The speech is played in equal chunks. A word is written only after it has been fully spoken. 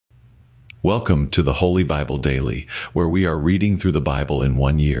Welcome to the Holy Bible Daily, where we are reading through the Bible in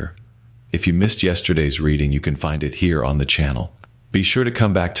 1 year. If you missed yesterday's reading, you can find it here on the channel. Be sure to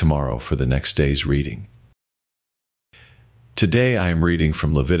come back tomorrow for the next day's reading. Today I am reading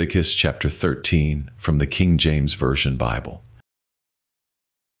from Leviticus chapter 13 from the King James Version Bible.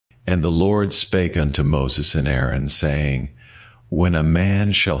 And the Lord spake unto Moses and Aaron, saying, When a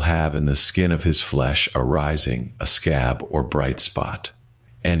man shall have in the skin of his flesh a rising, a scab, or bright spot,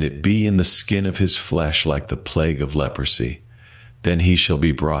 and it be in the skin of his flesh like the plague of leprosy, then he shall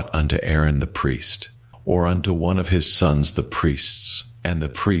be brought unto Aaron the priest, or unto one of his sons the priests, and the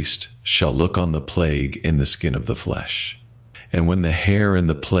priest shall look on the plague in the skin of the flesh. And when the hair in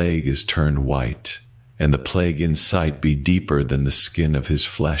the plague is turned white, and the plague in sight be deeper than the skin of his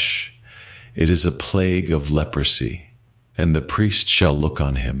flesh, it is a plague of leprosy, and the priest shall look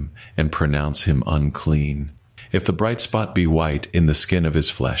on him, and pronounce him unclean. If the bright spot be white in the skin of his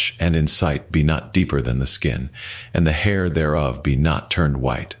flesh, and in sight be not deeper than the skin, and the hair thereof be not turned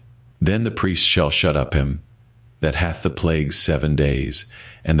white, then the priest shall shut up him that hath the plague 7 days,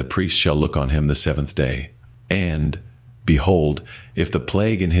 and the priest shall look on him the 7th day. And, behold, if the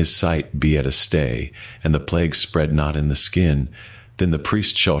plague in his sight be at a stay, and the plague spread not in the skin, then the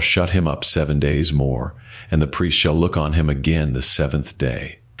priest shall shut him up 7 days more, and the priest shall look on him again the 7th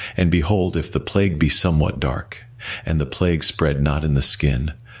day. And behold, if the plague be somewhat dark, and the plague spread not in the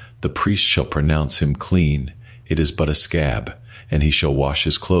skin, the priest shall pronounce him clean. It is but a scab, and he shall wash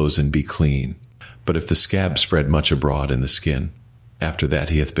his clothes and be clean. But if the scab spread much abroad in the skin, after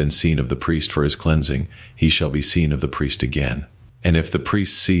that he hath been seen of the priest for his cleansing, he shall be seen of the priest again. And if the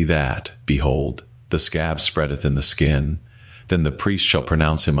priest see that, behold, the scab spreadeth in the skin, then the priest shall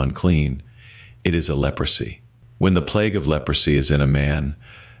pronounce him unclean. It is a leprosy. When the plague of leprosy is in a man,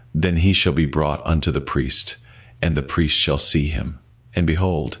 then he shall be brought unto the priest, and the priest shall see him. And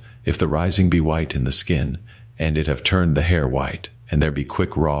behold, if the rising be white in the skin, and it have turned the hair white, and there be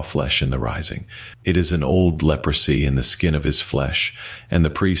quick raw flesh in the rising, it is an old leprosy in the skin of his flesh, and the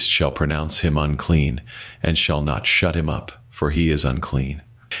priest shall pronounce him unclean, and shall not shut him up, for he is unclean.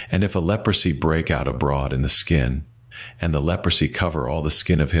 And if a leprosy break out abroad in the skin, and the leprosy cover all the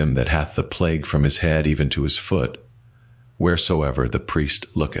skin of him that hath the plague from his head even to his foot, wheresoever the priest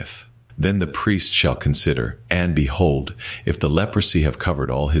looketh, then the priest shall consider, and behold, if the leprosy have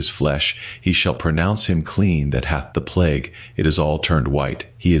covered all his flesh, he shall pronounce him clean that hath the plague. It is all turned white,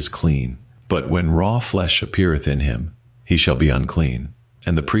 he is clean. But when raw flesh appeareth in him, he shall be unclean.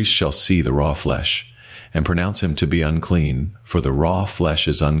 And the priest shall see the raw flesh, and pronounce him to be unclean, for the raw flesh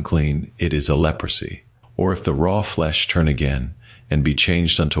is unclean, it is a leprosy. Or if the raw flesh turn again, and be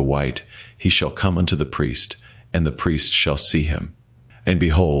changed unto white, he shall come unto the priest, and the priest shall see him. And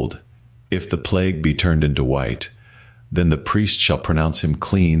behold, if the plague be turned into white, then the priest shall pronounce him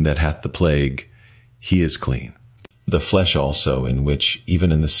clean that hath the plague. He is clean. The flesh also, in which,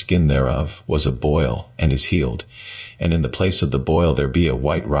 even in the skin thereof, was a boil, and is healed. And in the place of the boil there be a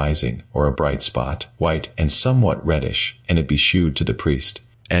white rising, or a bright spot, white and somewhat reddish, and it be shewed to the priest.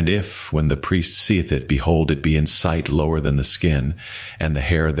 And if, when the priest seeth it, behold, it be in sight lower than the skin, and the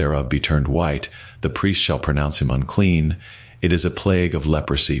hair thereof be turned white, the priest shall pronounce him unclean. It is a plague of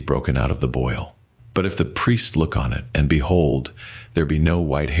leprosy broken out of the boil. But if the priest look on it, and behold, there be no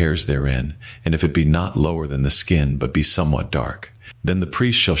white hairs therein, and if it be not lower than the skin, but be somewhat dark, then the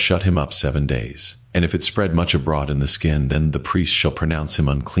priest shall shut him up 7 days. And if it spread much abroad in the skin, then the priest shall pronounce him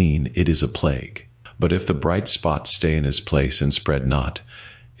unclean. It is a plague. But if the bright spot stay in his place and spread not,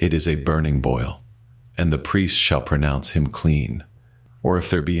 it is a burning boil, and the priest shall pronounce him clean. Or if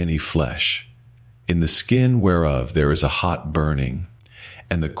there be any flesh, in the skin whereof there is a hot burning,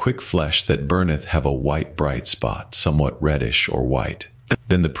 and the quick flesh that burneth have a white bright spot, somewhat reddish or white,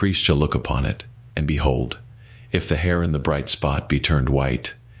 then the priest shall look upon it, and behold, if the hair in the bright spot be turned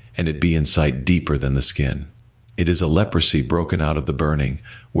white, and it be in sight deeper than the skin, it is a leprosy broken out of the burning,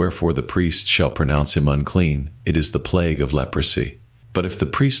 wherefore the priest shall pronounce him unclean. It is the plague of leprosy. But if the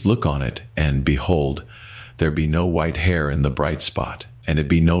priest look on it, and behold, there be no white hair in the bright spot, and it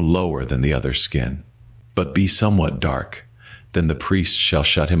be no lower than the other skin, but be somewhat dark, then the priest shall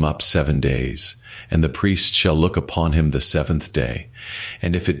shut him up 7 days, and the priest shall look upon him the 7th day.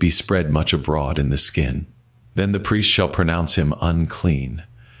 And if it be spread much abroad in the skin, then the priest shall pronounce him unclean.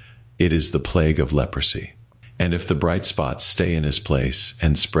 It is the plague of leprosy. And if the bright spot stay in his place,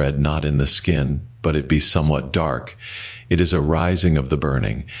 and spread not in the skin, but it be somewhat dark, it is a rising of the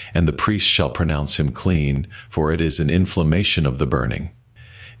burning, and the priest shall pronounce him clean, for it is an inflammation of the burning.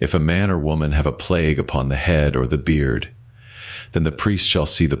 If a man or woman have a plague upon the head or the beard, then the priest shall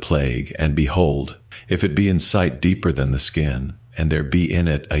see the plague, and behold, if it be in sight deeper than the skin, and there be in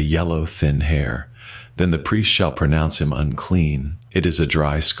it a yellow thin hair, then the priest shall pronounce him unclean. It is a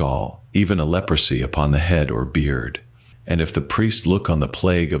dry scall, even a leprosy upon the head or beard. And if the priest look on the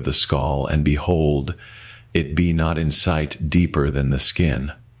plague of the scall, and behold, it be not in sight deeper than the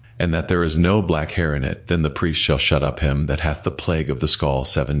skin, and that there is no black hair in it, then the priest shall shut up him that hath the plague of the scall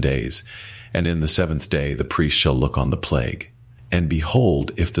 7 days. And in the 7th day the priest shall look on the plague. And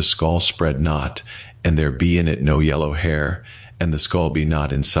behold, if the scall spread not, and there be in it no yellow hair, and the scall be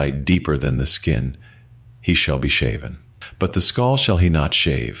not in sight deeper than the skin, he shall be shaven. But the scall shall he not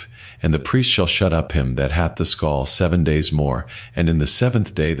shave, and the priest shall shut up him that hath the scall 7 days more. And in the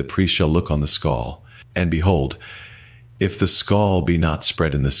 7th day the priest shall look on the scall. And behold, if the scall be not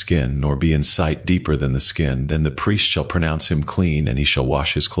spread in the skin, nor be in sight deeper than the skin, then the priest shall pronounce him clean, and he shall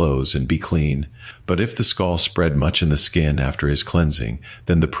wash his clothes, and be clean. But if the scall spread much in the skin after his cleansing,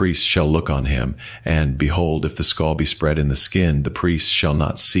 then the priest shall look on him. And behold, if the scall be spread in the skin, the priest shall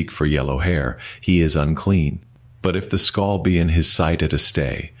not seek for yellow hair, he is unclean. But if the scall be in his sight at a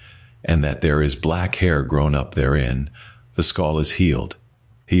stay, and that there is black hair grown up therein, the scall is healed,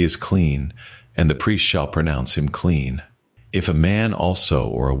 he is clean, and the priest shall pronounce him clean. If a man also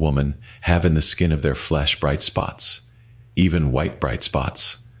or a woman have in the skin of their flesh bright spots, even white bright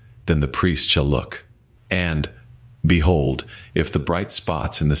spots, then the priest shall look. And, behold, if the bright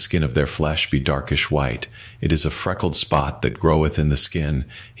spots in the skin of their flesh be darkish white, it is a freckled spot that groweth in the skin,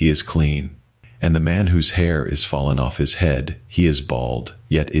 he is clean. And the man whose hair is fallen off his head, he is bald,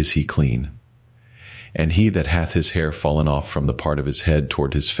 yet is he clean. And he that hath his hair fallen off from the part of his head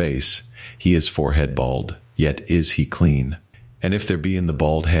toward his face, he is forehead bald, yet is he clean. And if there be in the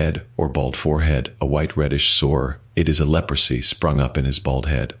bald head or bald forehead a white reddish sore, it is a leprosy sprung up in his bald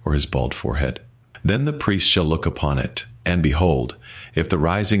head or his bald forehead. Then the priest shall look upon it, and behold, if the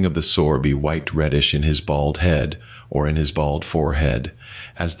rising of the sore be white reddish in his bald head or in his bald forehead,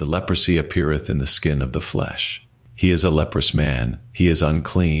 as the leprosy appeareth in the skin of the flesh, he is a leprous man, he is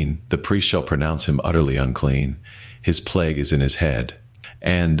unclean, the priest shall pronounce him utterly unclean, his plague is in his head.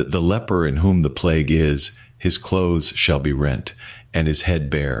 And the leper in whom the plague is, his clothes shall be rent, and his head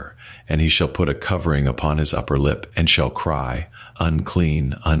bare, and he shall put a covering upon his upper lip, and shall cry,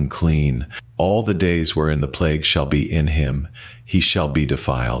 Unclean, unclean. All the days wherein the plague shall be in him, he shall be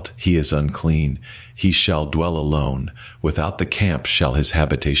defiled, he is unclean. He shall dwell alone, without the camp shall his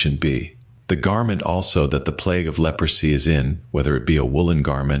habitation be. The garment also that the plague of leprosy is in, whether it be a woolen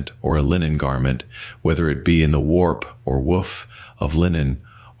garment or a linen garment, whether it be in the warp or woof of linen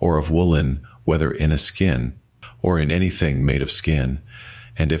or of woolen, whether in a skin or in anything made of skin,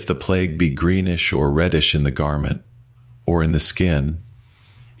 and if the plague be greenish or reddish in the garment or in the skin,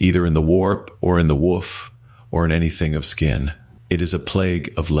 either in the warp or in the woof or in anything of skin, it is a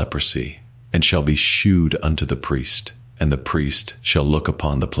plague of leprosy, and shall be shewed unto the priest, and the priest shall look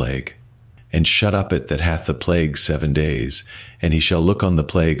upon the plague, and shut up it that hath the plague 7 days, and he shall look on the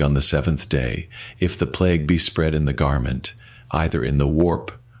plague on the 7th day. If the plague be spread in the garment, either in the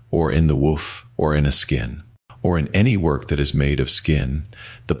warp, or in the woof, or in a skin, or in any work that is made of skin,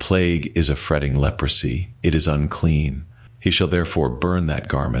 the plague is a fretting leprosy, it is unclean. He shall therefore burn that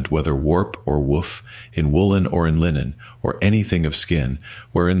garment, whether warp or woof, in woolen or in linen, or anything of skin,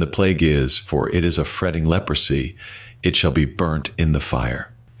 wherein the plague is, for it is a fretting leprosy, it shall be burnt in the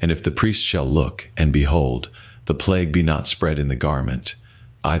fire. And if the priest shall look, and behold, the plague be not spread in the garment,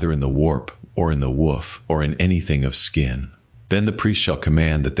 either in the warp, or in the woof, or in anything of skin, then the priest shall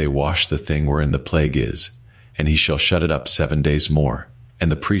command that they wash the thing wherein the plague is, and he shall shut it up 7 days more.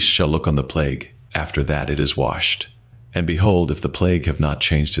 And the priest shall look on the plague, after that it is washed. And behold, if the plague have not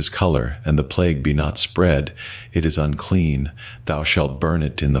changed his color, and the plague be not spread, it is unclean, thou shalt burn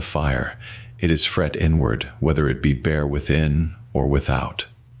it in the fire. It is fret inward, whether it be bare within or without.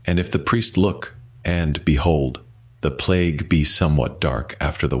 And if the priest look, and behold, the plague be somewhat dark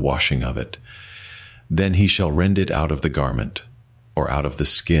after the washing of it, then he shall rend it out of the garment, or out of the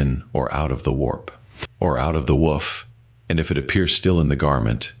skin, or out of the warp, or out of the woof. And if it appear still in the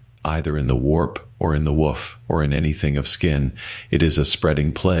garment, either in the warp, or in the woof, or in anything of skin, it is a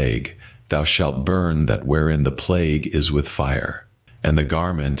spreading plague. Thou shalt burn that wherein the plague is with fire. And the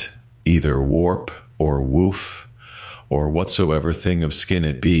garment, either warp, or woof, or whatsoever thing of skin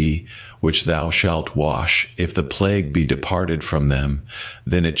it be, which thou shalt wash, if the plague be departed from them,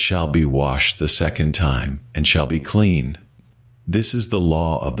 then it shall be washed the 2nd time, and shall be clean. This is the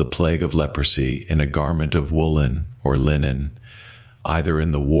law of the plague of leprosy in a garment of woolen or linen, either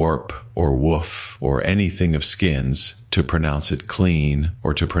in the warp or woof or anything of skins, to pronounce it clean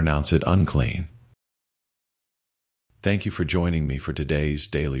or to pronounce it unclean. Thank you for joining me for today's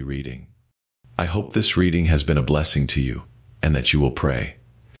daily reading. I hope this reading has been a blessing to you. and that you will pray,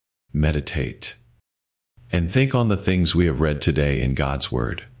 meditate, and think on the things we have read today in God's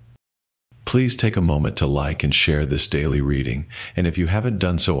Word. Please take a moment to like and share this daily reading, and if you haven't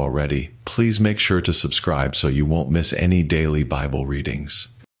done so already, please make sure to subscribe so you won't miss any daily Bible readings.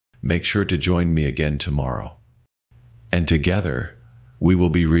 Make sure to join me again tomorrow. And together, we will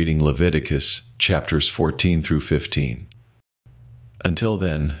be reading Leviticus chapters 14 through 15. Until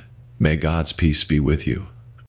then, may God's peace be with you.